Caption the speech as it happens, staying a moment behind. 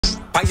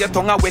By your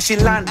tongue where she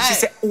land. She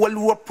say all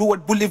rope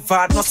road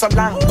boulevard not so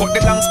long. Got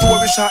the long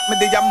story short, me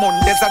dey a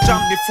Mondays a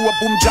jam before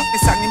boom drop the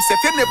song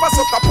himself. You never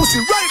suck a pussy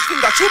right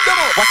finger shoot them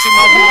up. Watch him a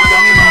roll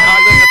down him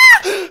all in the.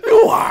 You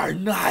are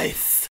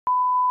nice.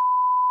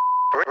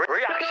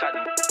 Reaction.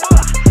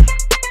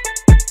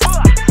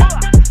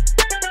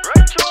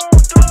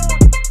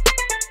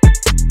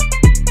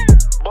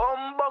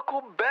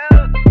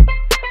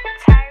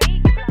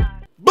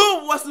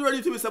 Boom! What's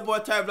ready to be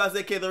support TyrekeReacts,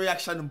 aka the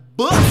reaction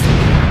bus?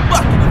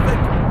 Back in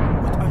effect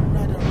with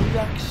another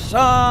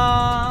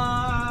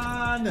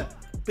reaction.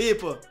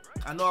 People,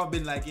 I know I've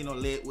been like,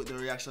 late with the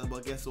reaction,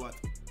 but guess what?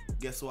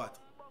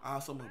 I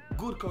have some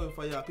good coming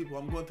for y'all people.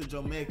 I'm going to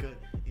Jamaica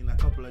in a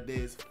couple of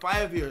days.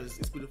 5 years.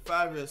 It's been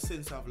 5 years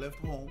since I've left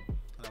home.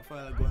 And I'm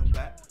finally going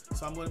back.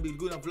 So I'm going to be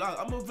doing a vlog.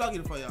 I'm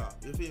vlogging for y'all.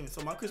 You feel me?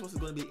 So my Christmas is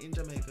going to be in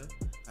Jamaica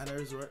at a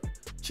resort,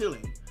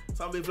 chilling.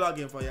 So I'll be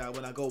vlogging for y'all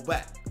when I go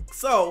back.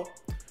 So,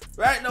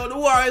 right now the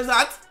war is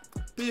hot.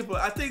 People,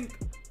 I think,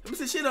 let me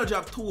see, she don't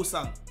drop 2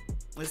 songs.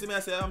 You see me,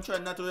 I say, I'm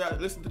trying not to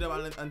listen to them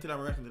until I'm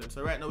reacting to them.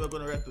 So right now we're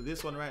going to react to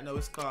this one right now.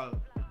 It's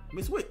called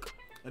Miss Wick.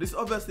 And this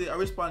obviously I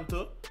respond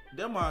to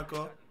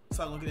Demarco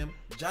song with him,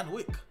 John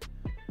Wick.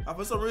 And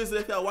for some reason,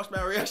 if y'all watch my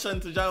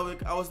reaction to John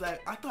Wick, I was like,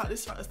 I thought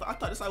this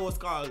song was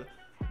called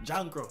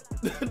Jankro.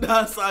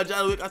 Dancehall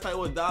John Wick. I thought it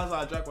was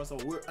Dancehall Jankro. So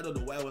weird. I don't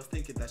know why I was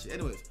thinking that shit.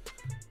 Anyways,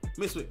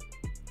 Miss Wick.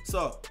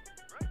 So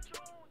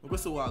we're going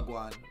to see what go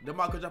on.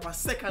 Demarco drop a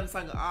second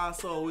song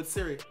also with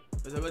Siri.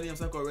 There's a name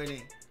called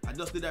Renee. I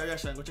just did that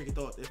reaction. Go check it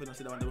out if you don't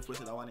see that one before you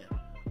see that one here.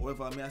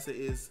 However, me I say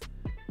is,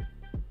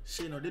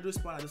 she did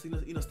respond. I just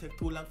take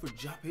too long for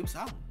drop him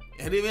song.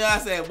 And then I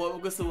say, but we're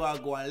going to see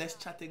what go on. Let's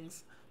chat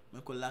things. I'm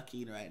going to lock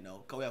in right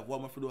now. Because we have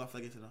one more to do after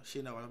this.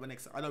 She know what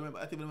next. I don't remember.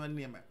 I think my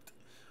name right.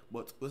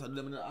 But we have to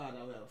do them in the order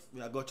else.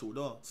 We have got you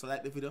though. So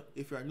like the video.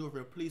 If you are new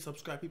here, please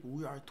subscribe, people.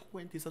 We are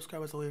 20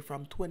 subscribers away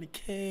from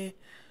 20K.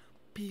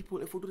 People,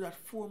 if we do that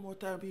 4 more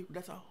times, people,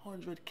 that's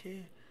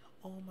 100K.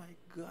 Oh my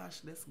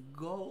gosh, let's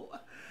go.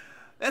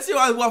 Let's see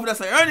what one for that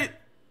side. Earn it.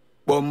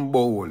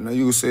 Bumbo, now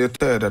you say you're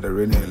tired of the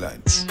Renee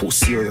line.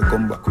 Pussy, you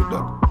come back with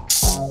that.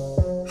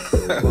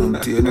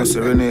 You know, say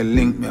Renee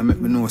link me and make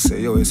me know,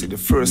 say, yo, you see the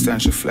first time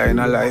she fly in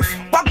her life.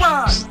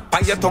 Bagman! By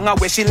your tongue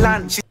where she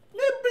land. She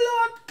Me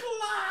blood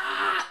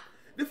clot.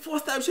 The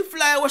first time she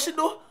fly, what she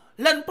do?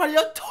 Land by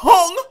your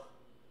tongue.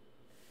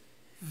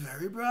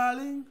 Very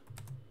brawling.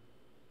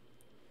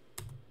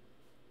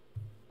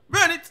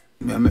 Run it.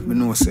 Me and make me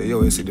know, say,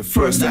 yo, you see the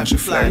first time she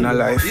fly in her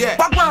life. Yeah.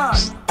 Bagman!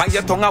 By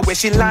your tongue where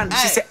she land.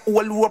 She say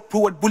all rope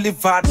road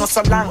boulevard not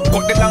so long.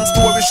 Got the long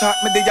story short,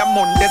 me dey a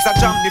Mondays a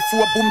jam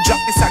before boom drop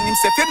the song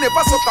himself. You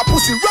never suck a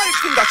pussy right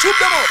finger shoot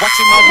them up. Watch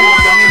him a roll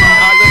down him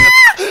all in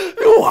the.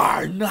 You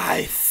are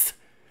nice.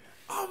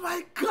 Oh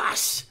my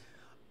gosh.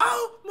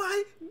 Oh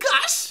my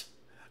gosh.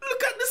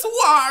 Look at this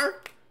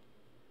war.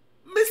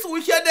 Miss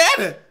Wick, you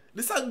dead.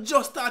 This song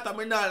just started.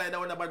 I'm not like that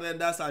one about the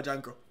Dancehall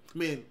Jankro. I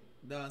mean,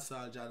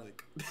 Dancehall John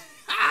Wick.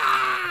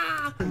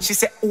 She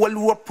say all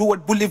rope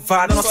road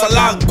boulevard not so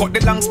long. Got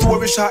the long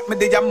story short, me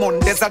dey a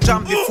Mondays a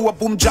jam before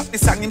boom drop the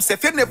song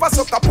himself. You never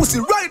suck a pussy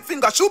right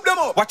finger shoot them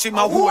up. Watch him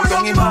a hold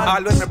down him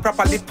all when me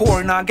properly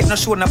pour. Now get no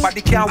show, nobody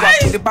can walk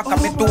to the back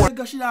of me door. Oh my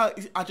gosh,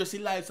 I just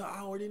realized so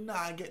I already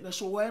not get no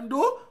show what him do.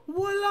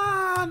 Hold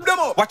on.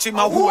 Watch him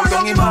a hold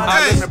down him all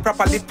when me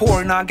properly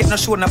pour. Now get no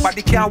show,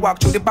 nobody can walk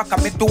to the back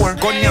of me door.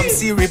 Gun him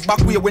Siri back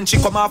way when she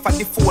come off at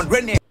the phone.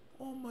 Renee.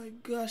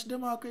 Gosh,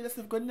 Demarco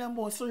yourself got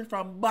number sorry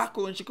from back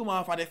when she come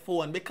off of the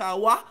phone because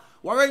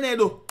what Renee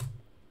do?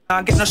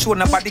 I get no show,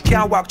 nobody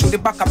can walk through the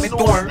back of me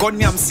door. Gun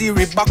name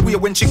Siri back way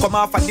when she come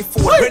off at the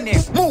phone. Renee,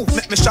 move,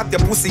 make me shot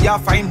your pussy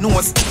off fine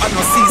nose. I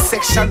no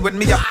C-section when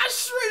me a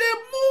gosh, really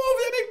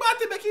move your big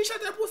body, make you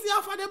shot your pussy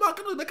off of the back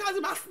nose because he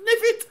must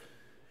sniff it.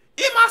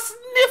 He must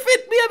sniff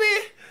it,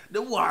 baby.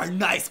 The war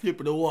nice,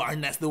 people. The war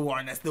nice. Good.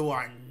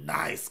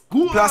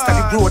 Plaster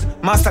the road,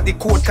 master the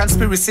code,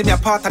 conspiracy me a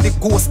part of the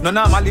ghost. No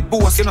normally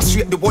boss, you know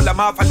straight the wall I'm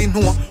off of the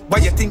know. Why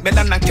you think me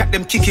and cat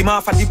them kick him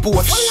off of the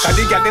boat? Cause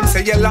the girl them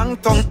say you long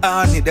tongue,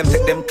 honey, them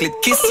take them clip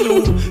kiss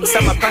you.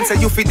 Some of them say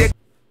you fi dead.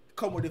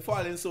 Come with the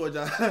fallen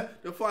soldier,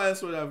 the fallen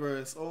soldier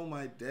verse. Oh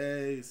my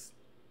days.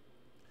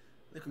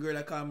 Like a girl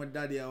that called my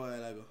daddy a while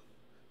ago.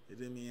 You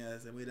did me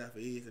as I made that for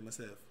easy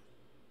myself.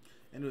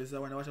 Anyways,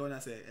 when I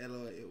say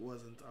hello, it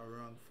wasn't a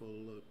wrongful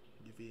look.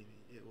 You feel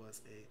me? It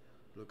was a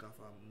look of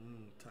a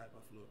type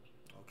of look.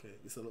 Okay,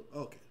 it's a look.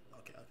 Okay.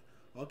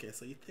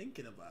 So you're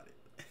thinking about it.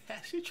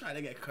 She trying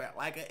to get cracked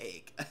like an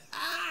egg.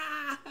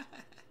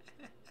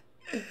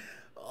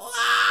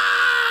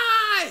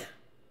 Why?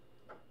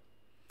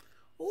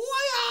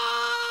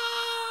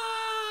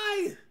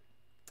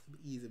 Be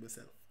easy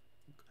myself.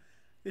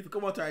 If you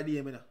come out to our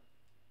DM, now.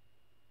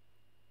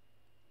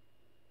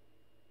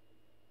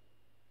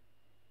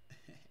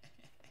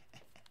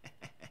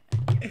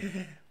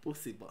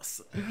 Pussy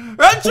boss.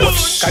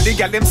 Cause the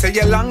girl them say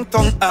you long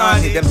tongue,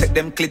 honey, them take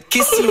them clit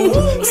kiss you.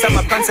 Some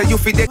of them say you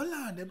fi dead. Hold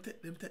on, them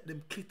take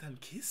them clit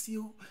and kiss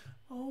you.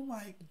 Oh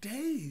my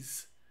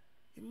days.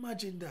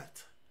 Imagine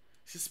that.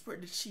 She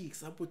spread the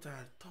cheeks and put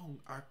her tongue,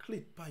 her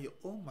clit by you.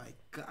 Oh my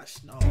gosh,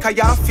 no. Cause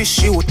you fish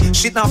shoot.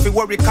 She not fi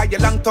worry cause your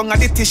long tongue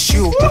and the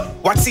tissue.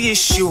 What's the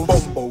issue?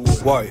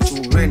 Why?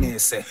 Too Renee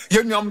say.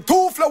 You nyam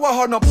 2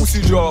 flower on a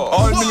pussy jaw.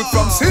 All milk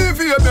from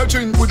CV and you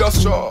drink with a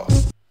straw.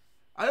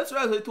 I just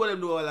realized what you told them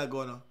do a while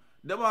ago now.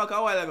 Demarco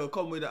a while ago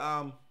come with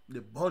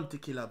the bounty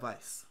killer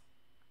vice.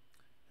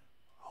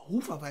 Who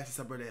for vice is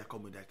a brother you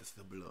come with that is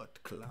the blood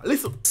clot.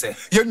 Listen. Say.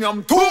 You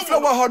nyam 2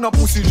 flower on a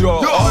pussy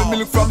jaw. All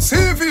milk from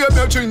CV and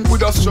you drink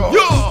with a straw.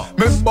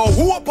 Remember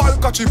who a pal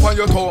catch it on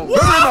your tongue. Very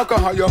knock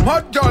on your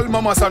mad girl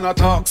mama son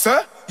attack,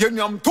 say. You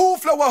nyam 2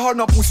 flower on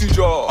a pussy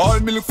jaw. All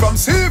milk from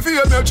CV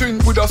and you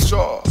drink with a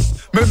straw.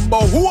 Remember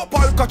who a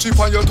pal catch it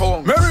on your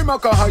tongue. Mary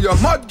Maca your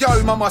mad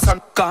girl mama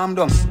son. Calm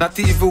down, not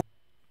even.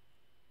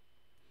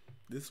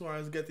 This war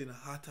is getting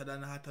hotter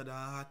than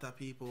hotter,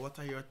 people. What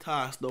are your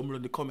thoughts down below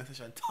in the comment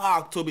section?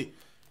 Talk to me.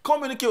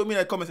 Communicate with me in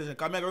the comment section.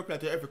 Because I'm going to reply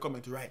to every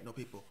comment right now,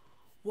 people.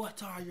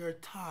 What are your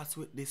thoughts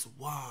with this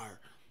war?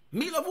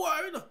 Me love war,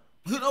 you know.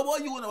 You know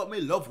what you know about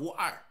me love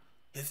war.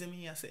 You see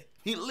me, I say,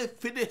 he live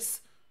for this.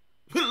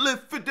 He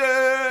live for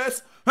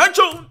this. And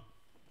June.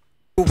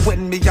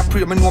 When me a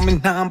pray, me know me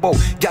nah bow.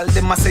 Girl,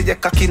 them a say you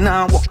cocky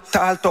nah walk.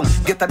 Tall tongue,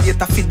 get a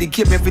data feed the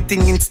game,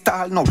 everything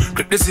installed now.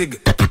 Grip the cig,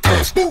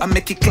 I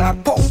make it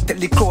clap out. Tell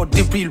the crowd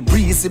the real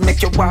breeze, it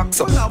make you walk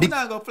so. We're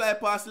not gonna fly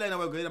past the line and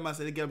we're going to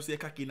say the girl say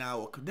cocky nah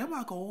walk. Them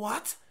a go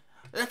what?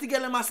 Let the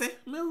girl them say,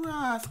 me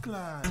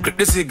rascal. Grip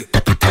the cig,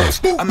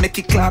 I make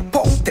it clap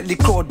out. Tell the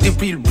crowd the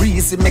real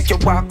breeze, it make you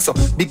walk so.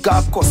 Big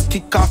off cuss,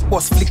 kick off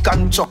bus, flick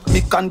and chuck.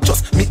 Me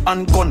conscious, me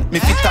handgun, me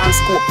fit and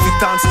scope,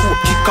 kick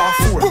off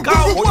four.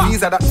 What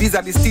visa that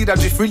visa the steed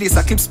drift release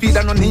a clip speed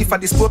and no need for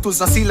the sport tools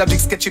and see logic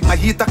sketching my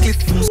heater clip.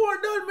 More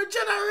done me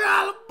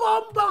general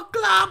bomber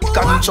clap.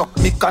 Can chuck,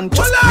 me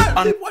conscious, me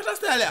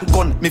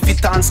handgun, me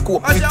fit and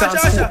scope,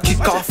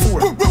 kick off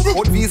four.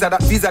 What visa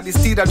that visa the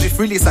steed drift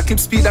release a clip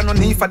speed and no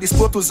need for the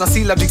sport tools and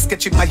see logic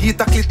sketching my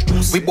heater clip.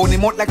 We burn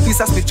him out like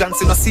pieces.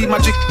 Johnson no see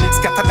magic,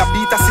 scatter the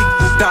beat a sick,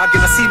 dog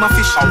in a see my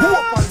fish.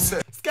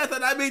 Scatter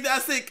that beat a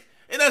sick,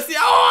 in a see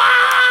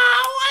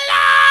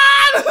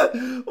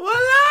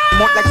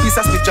Mouth like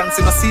pieces with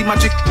Johnson no see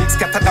magic,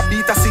 scatter the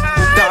beat a sick,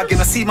 dog in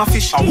a see my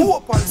fish.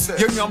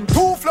 You nyam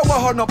 2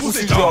 flower on a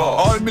pussy jaw.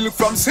 All milk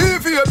from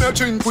CV and you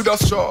drink with a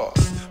straw.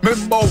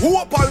 Remember who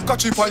a pal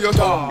catch it on your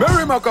tongue.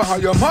 Mary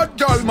Maca your mad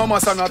girl mama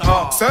son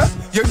attack, say.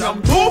 You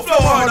nyam 2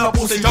 flower on a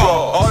pussy jaw.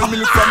 All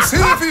milk from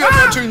CV and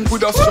you drink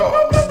with a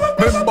straw.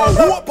 Remember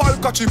who a pal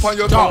catch it on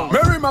your tongue.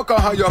 Mary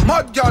Maca your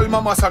mad girl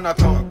mama son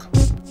attack.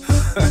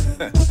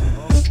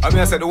 I mean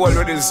I said the world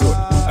ready soon.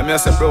 I mean I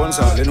said Browns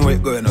all, you know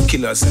it going to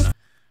kill us, you know.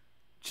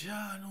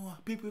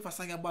 Jano, people if I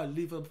sang about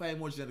leave 5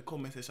 emojis in the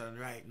comment section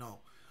right now.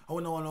 I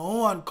don't want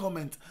 1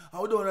 comment. I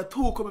don't want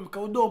 2 comment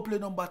because we don't play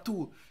number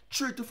 2.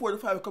 3 to 4 to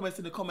 5 comments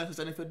in the comment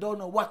section. If you don't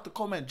know what to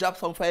comment, drop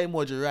some 5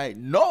 emoji right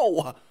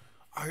now.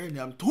 I really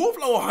am 2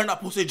 flower on a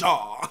pussy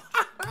jaw.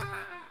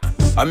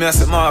 I mean I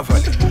say Marvel.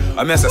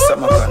 I mean I say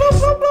Samakan.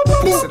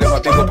 Pussy them a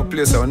pick up a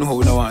place I know how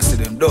we don't want to see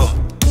them though.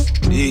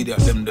 The idiot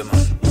them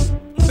man.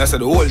 I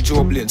said the whole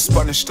Joe Blaine,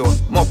 Spanish Town,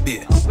 Mob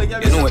Bay.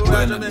 You know what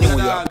going on in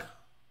New York.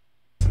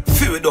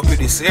 Fill it up with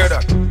this, hear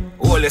that?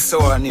 Whole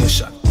S.O.R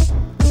nation.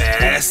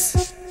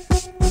 Yes.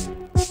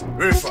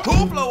 Rifa.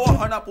 2 flower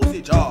on a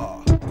pussy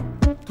jaw.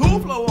 2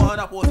 flower on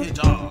a pussy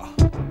jaw.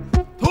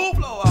 2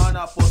 flower on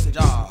a pussy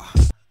jaw.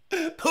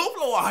 2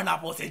 flower on a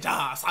pussy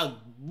jaw. So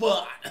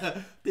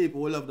bad.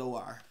 People, we love the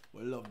war.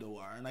 We love the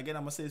war. And again,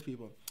 I'm going to say this,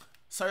 people.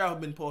 Sorry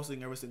I've been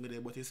posting every single day,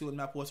 but you see when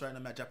I post right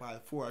now, I drop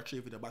 4 or 3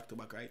 for the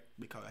back-to-back, right?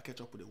 Because I catch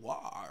up with the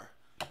war.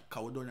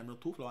 Because we don't have no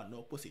 2 floor and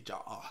no pussy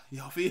jaw.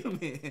 You feel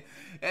me?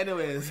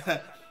 Anyways,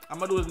 I'm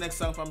going to do the next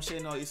song from Shay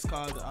now. It's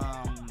called,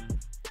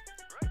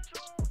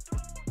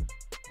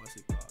 what's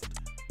it called?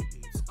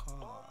 It's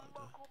called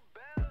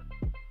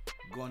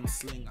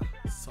Gunslinger.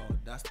 So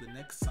that's the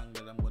next song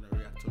that I'm going to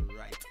react to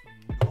right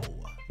now.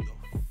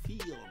 You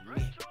feel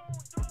me?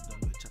 Done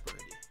with chop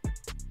already.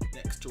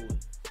 Next tune.